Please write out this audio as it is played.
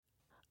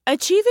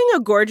Achieving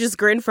a gorgeous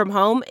grin from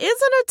home isn't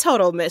a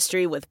total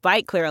mystery with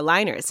Bite Clear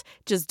aligners.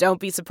 Just don't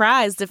be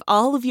surprised if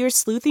all of your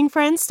sleuthing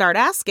friends start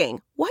asking,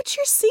 "What's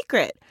your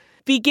secret?"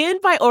 Begin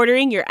by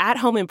ordering your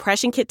at-home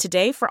impression kit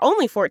today for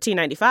only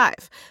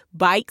 $14.95.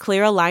 Bite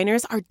Clear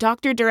aligners are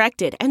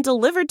doctor-directed and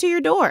delivered to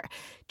your door.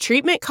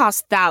 Treatment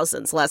costs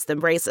thousands less than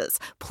braces.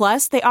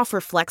 Plus, they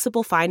offer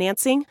flexible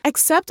financing,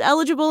 accept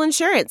eligible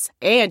insurance,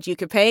 and you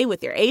can pay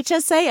with your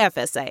HSA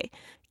FSA.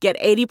 Get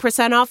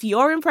 80% off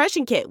your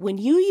impression kit when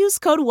you use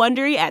code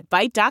WONDERY at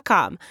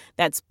Byte.com.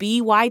 That's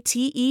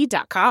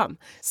BYTE.com.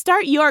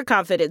 Start your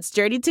confidence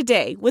journey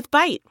today with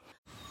Byte.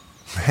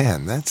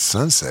 Man, that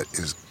sunset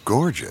is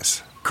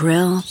gorgeous.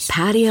 Grill,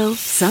 patio,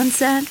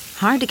 sunset.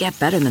 Hard to get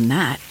better than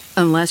that.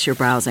 Unless you're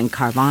browsing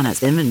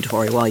Carvana's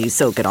inventory while you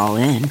soak it all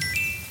in.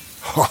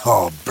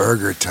 Oh,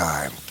 burger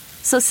time.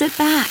 So sit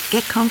back,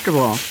 get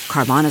comfortable.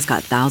 Carvana's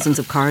got thousands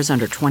of cars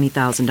under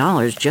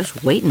 $20,000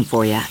 just waiting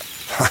for you.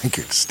 I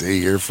could stay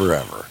here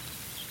forever.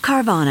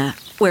 Carvana,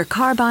 where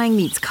car buying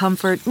meets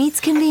comfort, meets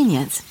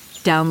convenience.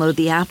 Download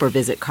the app or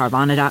visit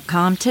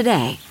Carvana.com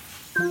today.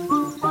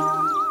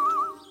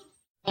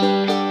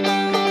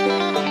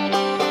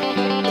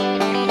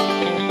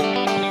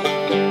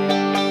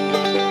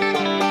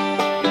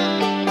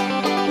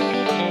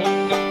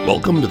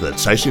 Welcome to the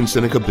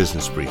Caixin-Sinica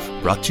Business Brief,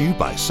 brought to you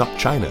by Sup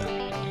China.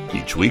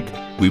 Each week,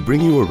 we bring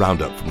you a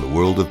roundup from the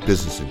world of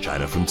business in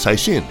China from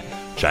Caixin,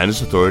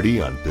 China's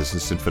authority on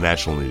business and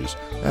financial news,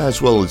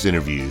 as well as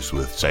interviews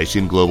with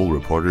Caixin Global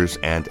reporters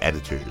and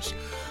editors.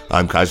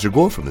 I'm Kaiser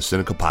Guo from the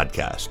Sinica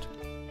Podcast.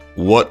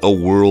 What a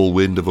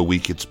whirlwind of a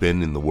week it's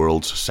been in the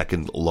world's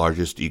second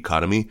largest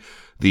economy.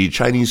 The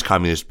Chinese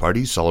Communist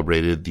Party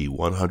celebrated the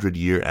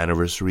 100-year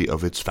anniversary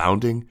of its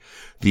founding.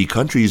 The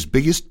country's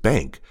biggest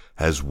bank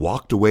has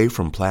walked away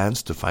from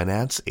plans to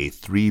finance a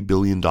 $3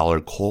 billion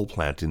coal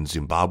plant in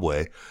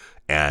Zimbabwe,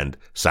 and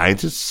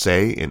scientists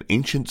say an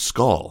ancient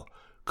skull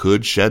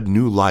could shed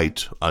new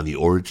light on the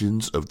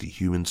origins of the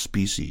human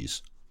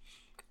species.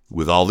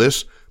 With all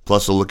this,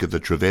 plus a look at the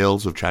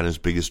travails of China's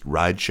biggest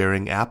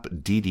ride-sharing app,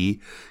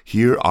 Didi,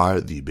 here are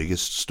the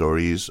biggest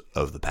stories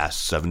of the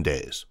past 7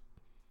 days.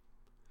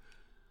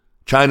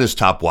 China's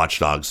top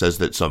watchdog says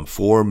that some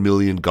 4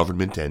 million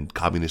government and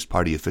Communist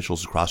Party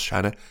officials across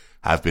China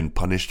have been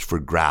punished for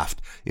graft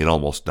in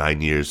almost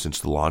 9 years since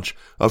the launch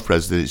of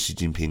President Xi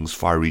Jinping's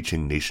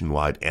far-reaching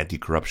nationwide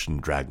anti-corruption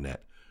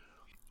dragnet.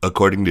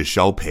 According to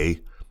Xiao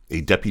Pei, a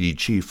deputy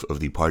chief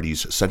of the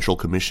party's Central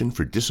Commission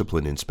for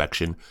Discipline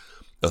Inspection,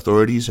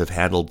 authorities have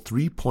handled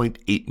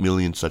 3.8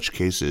 million such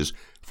cases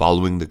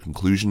following the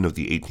conclusion of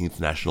the 18th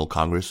National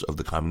Congress of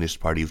the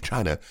Communist Party of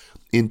China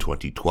in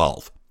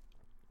 2012.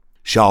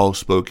 Xiao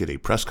spoke at a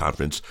press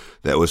conference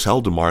that was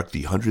held to mark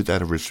the 100th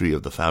anniversary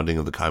of the founding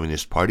of the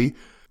Communist Party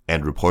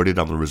and reported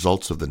on the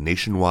results of the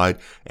nationwide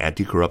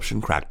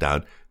anti-corruption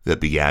crackdown that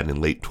began in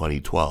late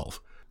 2012.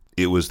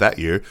 It was that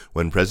year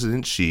when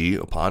President Xi,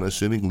 upon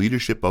assuming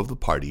leadership of the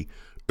party,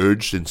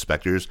 urged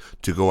inspectors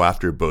to go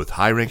after both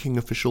high-ranking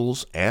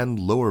officials and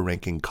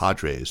lower-ranking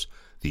cadres,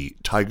 the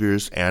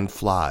tigers and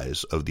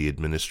flies of the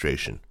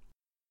administration.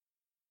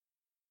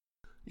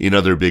 In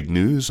other big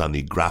news, on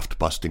the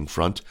graft-busting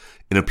front,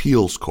 an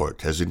appeals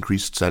court has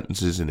increased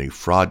sentences in a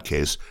fraud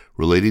case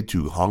related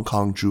to Hong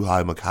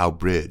Kong-Zhuhai-Macau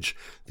Bridge,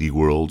 the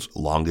world's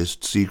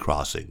longest sea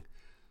crossing.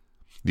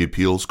 The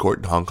appeals court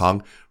in Hong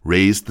Kong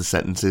raised the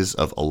sentences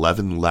of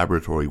 11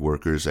 laboratory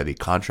workers and a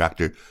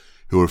contractor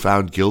who were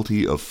found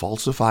guilty of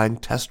falsifying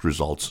test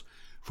results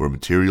for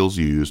materials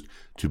used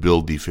to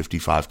build the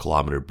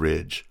 55-kilometer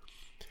bridge.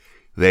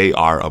 They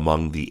are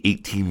among the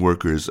 18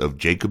 workers of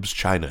Jacobs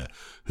China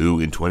who,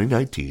 in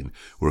 2019,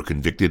 were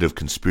convicted of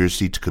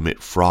conspiracy to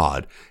commit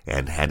fraud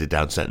and handed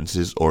down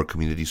sentences or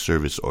community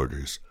service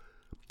orders.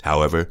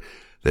 However,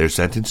 their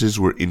sentences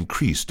were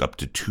increased up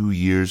to 2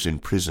 years in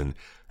prison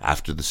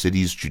after the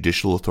city's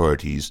judicial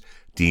authorities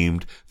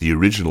deemed the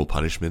original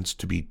punishments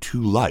to be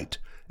too light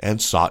and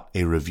sought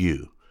a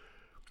review.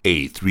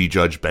 A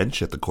 3-judge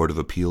bench at the Court of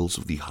Appeals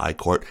of the High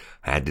Court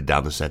handed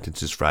down the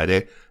sentences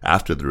Friday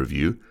after the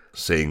review,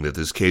 saying that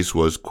this case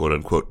was,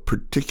 quote-unquote,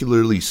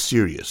 particularly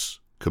serious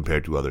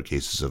compared to other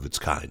cases of its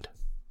kind.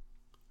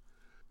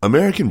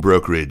 American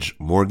brokerage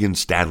Morgan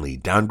Stanley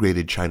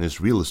downgraded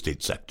China's real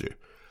estate sector.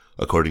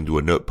 According to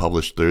a note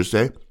published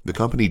Thursday, the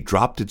company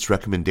dropped its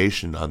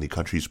recommendation on the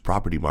country's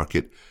property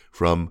market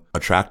from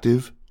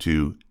attractive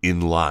to in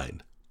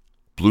line.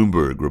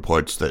 Bloomberg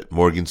reports that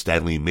Morgan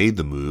Stanley made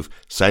the move,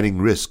 citing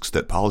risks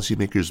that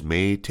policymakers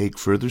may take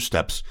further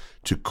steps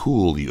to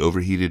cool the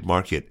overheated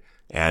market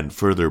and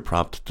further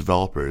prompt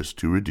developers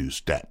to reduce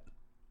debt.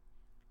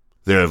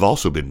 There have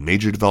also been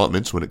major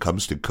developments when it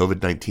comes to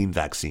COVID-19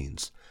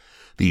 vaccines.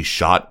 The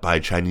shot by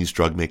Chinese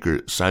drug maker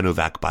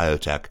Sinovac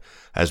Biotech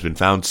has been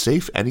found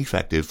safe and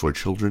effective for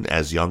children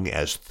as young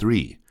as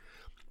 3.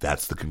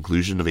 That's the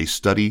conclusion of a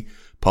study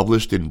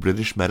published in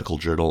British medical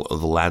journal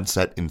of The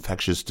Lancet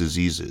Infectious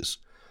Diseases.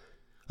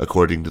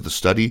 According to the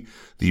study,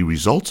 the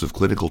results of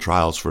clinical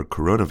trials for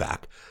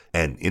Coronavac,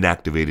 an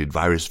inactivated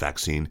virus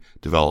vaccine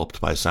developed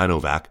by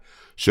Sinovac,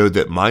 showed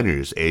that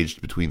minors aged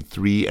between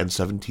 3 and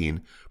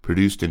 17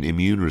 produced an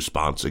immune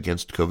response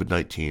against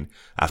COVID-19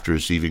 after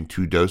receiving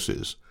 2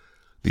 doses.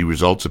 The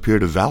results appear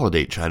to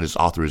validate China's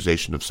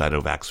authorization of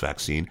Sinovac's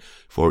vaccine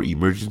for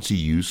emergency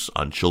use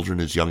on children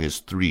as young as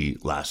 3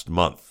 last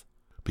month,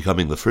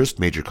 becoming the first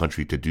major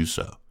country to do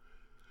so.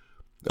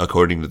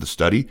 According to the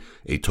study,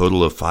 a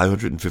total of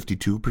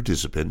 552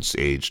 participants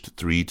aged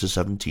 3 to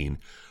 17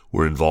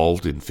 were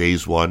involved in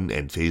Phase 1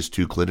 and Phase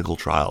 2 clinical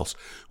trials,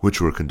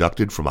 which were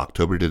conducted from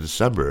October to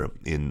December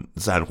in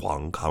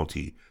Zanhuang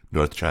County,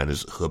 North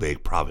China's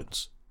Hebei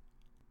province.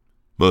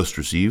 Most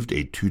received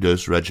a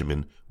 2-dose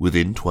regimen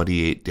within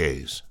 28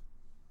 days.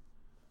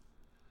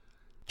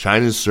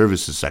 China's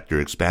services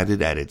sector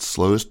expanded at its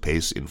slowest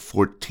pace in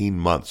 14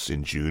 months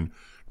in June,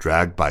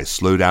 dragged by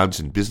slowdowns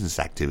in business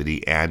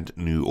activity and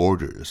new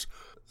orders.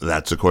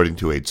 That's according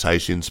to a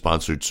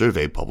Caixin-sponsored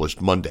survey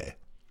published Monday.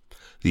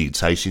 The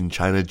Caixin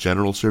China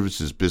General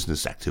Services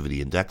Business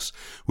Activity Index,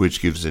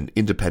 which gives an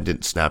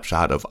independent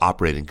snapshot of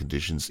operating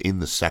conditions in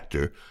the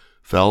sector,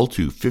 fell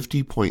to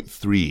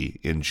 50.3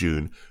 in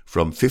June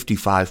from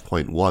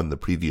 55.1 the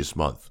previous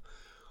month.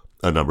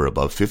 A number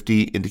above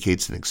 50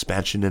 indicates an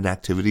expansion in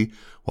activity,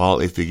 while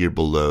a figure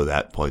below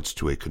that points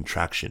to a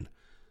contraction.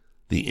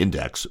 The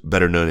index,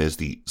 better known as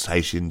the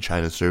Caixin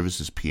China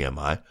Services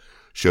PMI,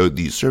 showed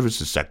the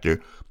services sector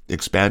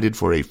expanded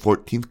for a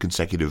 14th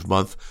consecutive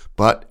month,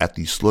 but at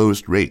the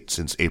slowest rate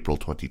since April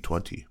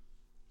 2020.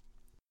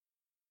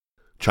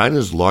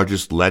 China's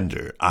largest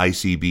lender,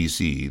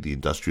 ICBC, the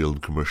Industrial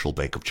and Commercial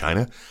Bank of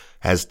China,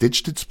 has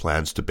ditched its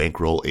plans to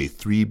bankroll a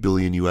 $3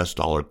 billion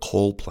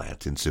coal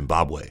plant in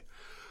Zimbabwe.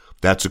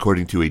 That's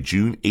according to a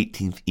June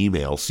 18th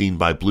email seen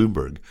by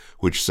Bloomberg,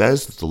 which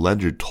says that the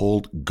lender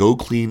told Go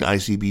Clean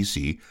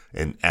ICBC,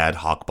 an ad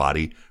hoc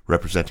body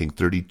representing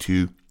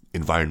 32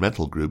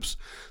 environmental groups,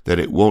 that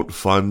it won't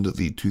fund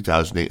the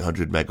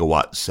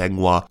 2,800-megawatt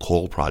Sengwa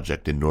coal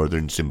project in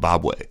northern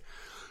Zimbabwe.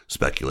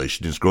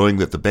 Speculation is growing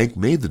that the bank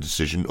made the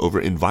decision over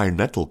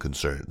environmental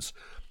concerns.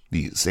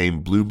 The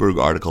same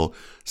Bloomberg article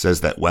says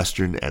that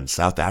Western and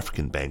South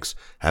African banks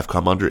have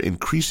come under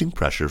increasing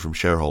pressure from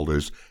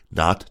shareholders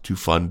not to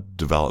fund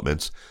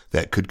developments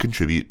that could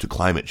contribute to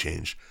climate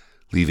change,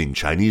 leaving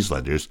Chinese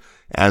lenders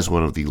as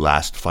one of the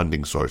last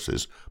funding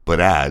sources,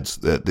 but adds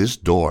that this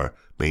door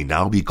may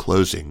now be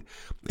closing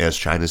as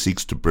China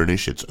seeks to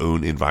burnish its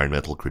own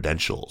environmental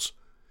credentials.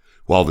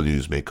 While the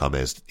news may come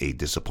as a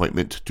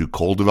disappointment to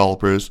coal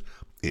developers,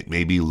 it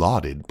may be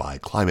lauded by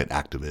climate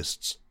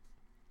activists.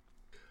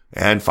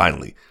 And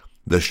finally,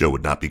 the show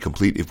would not be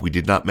complete if we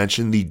did not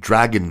mention the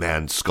Dragon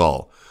Man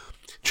skull.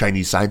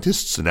 Chinese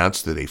scientists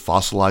announced that a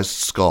fossilized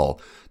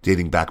skull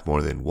dating back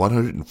more than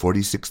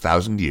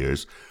 146,000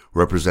 years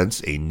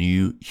represents a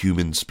new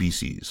human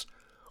species.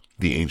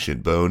 The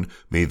ancient bone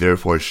may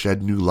therefore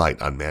shed new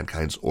light on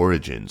mankind's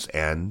origins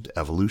and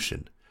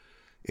evolution.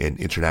 An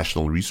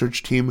international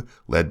research team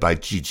led by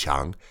Ji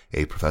Qiang,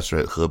 a professor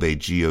at Hebei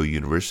Jiao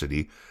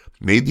University,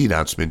 made the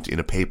announcement in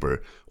a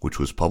paper which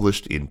was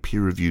published in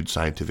peer-reviewed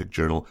scientific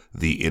journal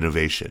The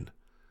Innovation.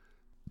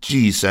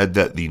 Ji said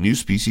that the new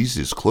species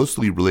is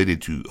closely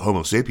related to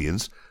Homo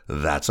sapiens,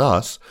 that's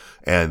us,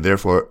 and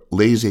therefore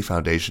lays a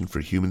foundation for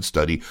human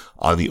study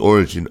on the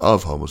origin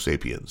of Homo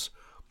sapiens.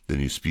 The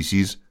new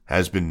species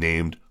has been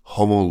named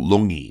Homo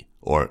longi,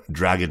 or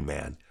Dragon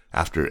Man,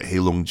 after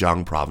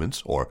Heilongjiang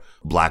Province, or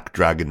Black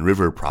Dragon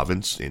River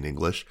Province in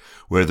English,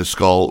 where the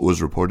skull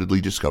was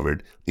reportedly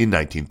discovered in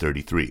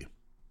 1933.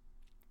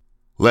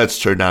 Let's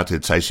turn now to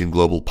Caixin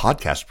Global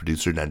podcast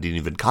producer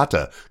Nandini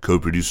Venkata,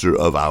 co-producer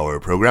of our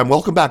program.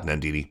 Welcome back,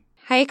 Nandini.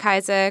 Hey,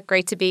 Kaiser.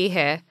 Great to be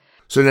here.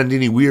 So,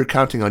 Nandini, we are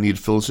counting on you to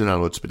fill us in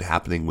on what's been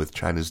happening with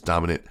China's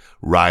dominant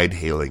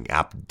ride-hailing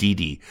app,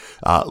 Didi.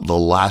 The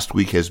last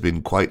week has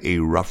been quite a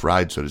rough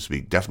ride, so to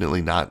speak.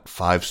 Definitely not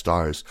 5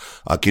 stars.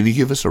 Can you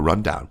give us a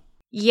rundown?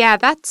 Yeah,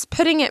 that's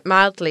putting it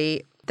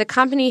mildly. The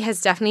company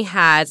has definitely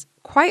had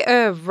quite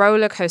a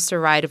roller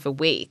coaster ride of a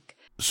week.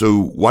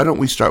 So why don't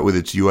we start with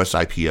its U.S.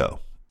 IPO?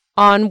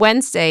 On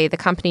Wednesday, the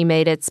company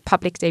made its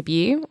public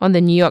debut on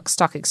the New York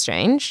Stock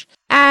Exchange.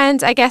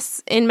 And I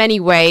guess in many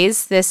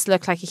ways, this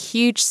looked like a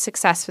huge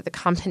success for the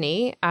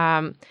company.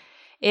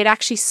 It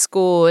actually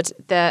scored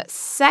the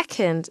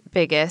second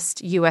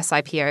biggest US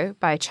IPO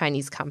by a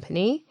Chinese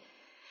company.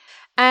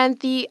 And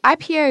the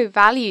IPO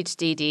valued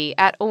Didi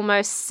at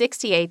almost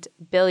 $68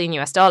 billion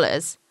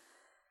US.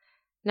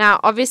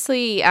 Now,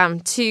 obviously,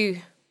 to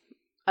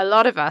a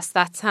lot of us,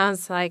 that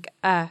sounds like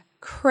a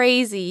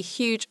crazy,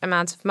 huge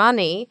amount of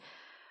money.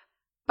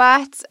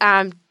 But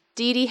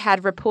Didi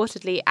had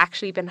reportedly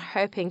actually been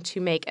hoping to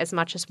make as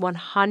much as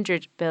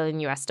 $100 billion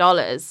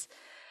US.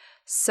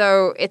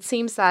 So it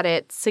seems that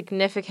it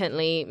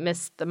significantly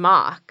missed the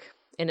mark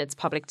in its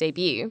public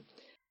debut.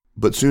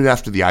 But soon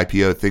after the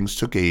IPO, things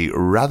took a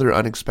rather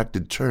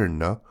unexpected turn,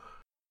 no?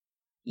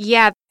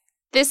 Yeah,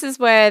 this is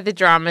where the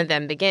drama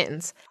then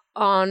begins.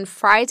 On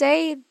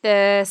Friday,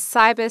 the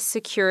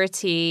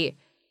Cybersecurity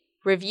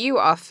Review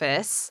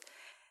Office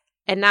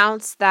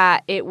announced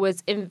that it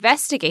was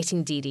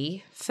investigating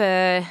Didi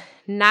for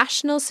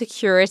national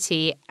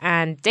security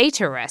and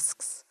data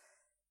risks.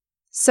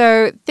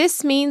 So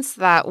this means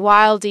that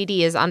while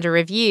Didi is under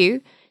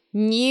review,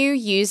 new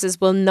users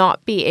will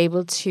not be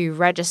able to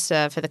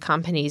register for the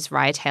company's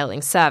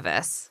ride-hailing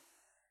service.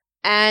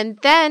 And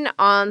then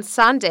on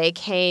Sunday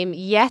came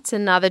yet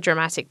another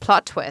dramatic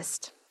plot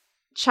twist.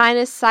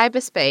 China's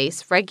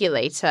cyberspace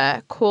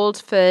regulator called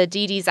for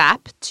Didi's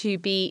app to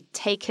be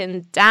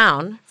taken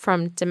down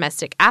from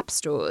domestic app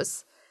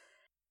stores.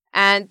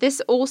 And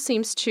this all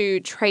seems to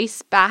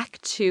trace back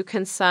to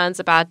concerns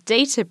about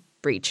data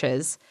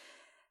breaches.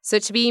 So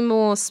to be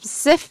more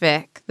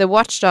specific, the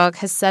watchdog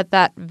has said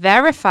that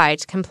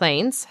verified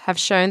complaints have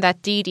shown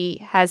that Didi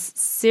has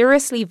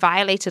seriously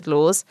violated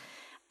laws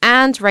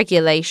and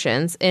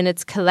regulations in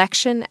its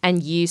collection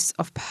and use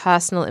of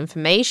personal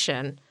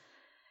information.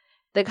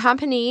 The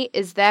company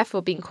is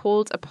therefore being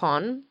called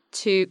upon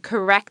to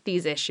correct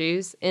these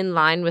issues in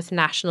line with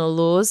national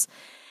laws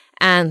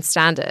and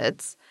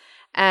standards.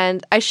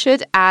 And I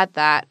should add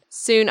that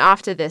soon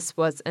after this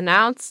was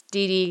announced,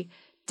 Didi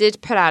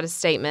did put out a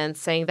statement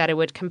saying that it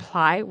would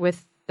comply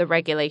with the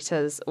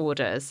regulator's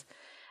orders.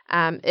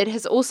 It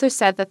has also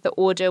said that the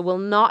order will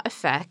not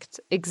affect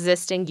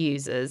existing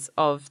users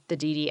of the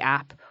Didi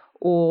app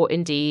or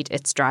indeed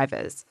its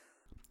drivers.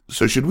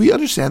 So should we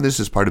understand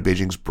this as part of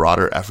Beijing's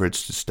broader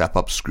efforts to step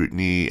up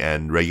scrutiny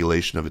and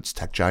regulation of its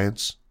tech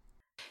giants?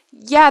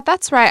 Yeah,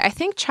 that's right. I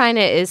think China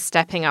is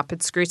stepping up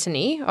its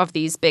scrutiny of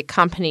these big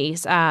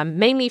companies,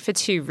 mainly for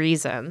two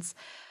reasons.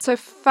 So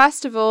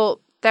first of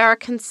all, there are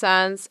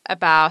concerns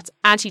about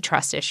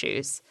antitrust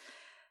issues.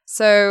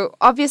 So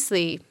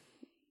obviously,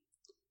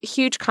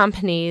 huge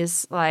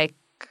companies like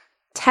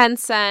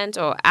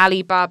Tencent or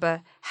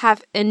Alibaba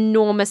have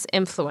enormous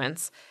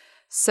influence.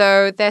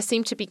 So there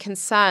seem to be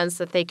concerns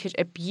that they could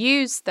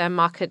abuse their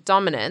market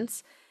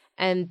dominance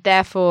and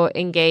therefore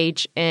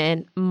engage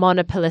in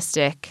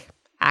monopolistic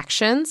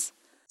actions.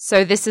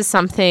 So this is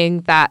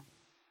something that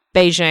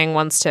Beijing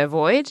wants to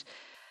avoid.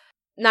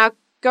 Now,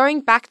 going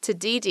back to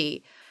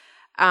Didi,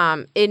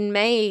 in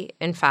May,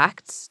 in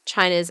fact,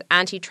 China's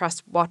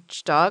antitrust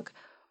watchdog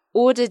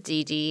ordered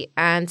Didi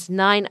and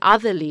 9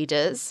 other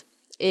leaders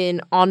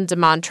in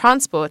on-demand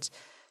transport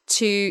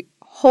to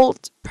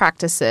halt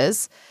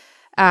practices,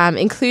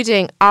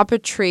 including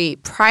arbitrary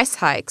price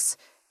hikes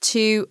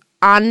to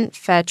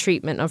unfair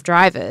treatment of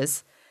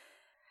drivers.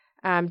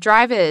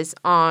 Drivers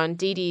on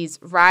Didi's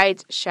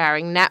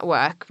ride-sharing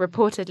network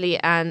reportedly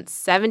earn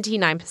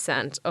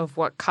 79% of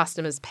what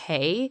customers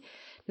pay.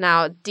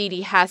 Now,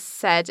 Didi has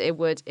said it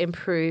would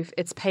improve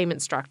its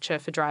payment structure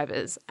for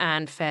drivers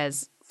and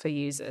fares for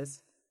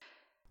users.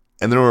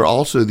 And there are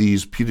also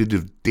these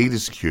putative data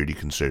security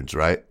concerns,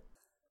 right?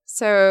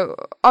 So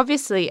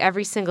obviously,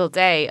 every single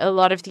day, a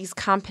lot of these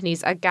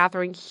companies are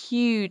gathering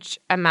huge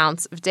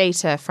amounts of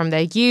data from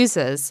their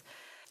users.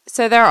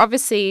 So there are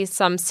obviously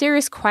some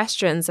serious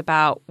questions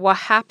about what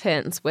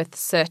happens with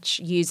such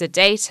user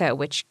data,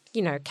 which,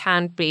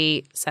 can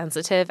be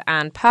sensitive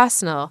and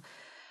personal.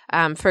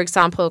 For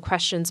example,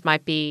 questions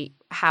might be,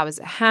 how is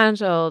it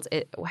handled?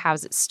 How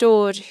is it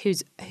stored?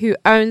 Who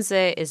owns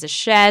it? Is it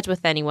shared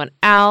with anyone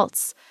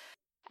else?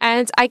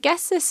 And I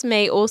guess this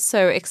may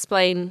also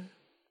explain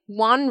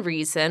one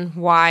reason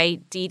why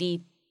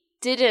Didi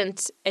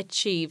didn't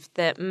achieve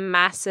the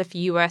massive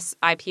US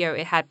IPO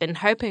it had been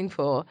hoping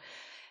for.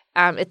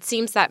 It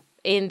seems that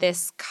in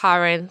this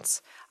current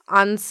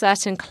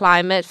uncertain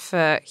climate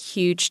for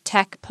huge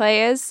tech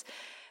players,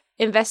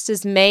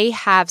 investors may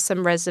have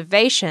some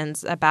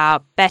reservations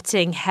about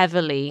betting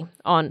heavily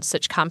on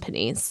such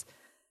companies.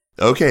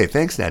 Okay,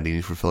 thanks,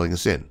 Nandini, for filling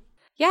us in.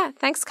 Yeah,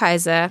 thanks,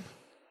 Kaiser.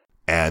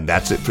 And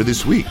that's it for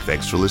this week.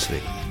 Thanks for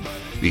listening.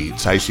 The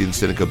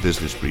Caixin-Sinica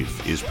Business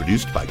Brief is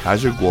produced by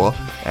Kaiser Guo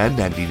and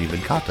Nandini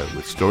Venkata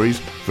with stories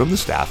from the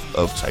staff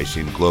of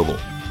Caixin Global.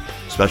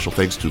 Special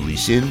thanks to Li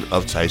Xin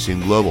of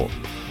Caixin Global.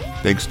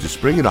 Thanks to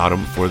Spring and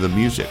Autumn for the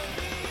music.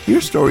 Hear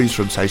stories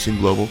from Caixin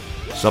Global,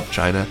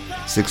 SupChina,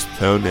 Sixth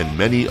Tone, and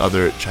many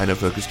other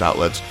China-focused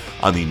outlets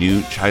on the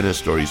new China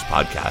Stories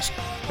podcast.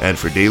 And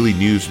for daily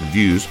news and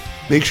views,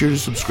 make sure to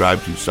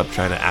subscribe to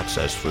SupChina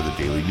Access for the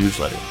daily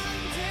newsletter.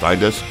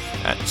 Find us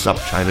at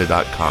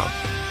supchina.com.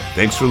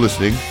 Thanks for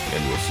listening,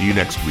 and we'll see you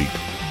next week.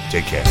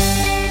 Take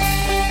care.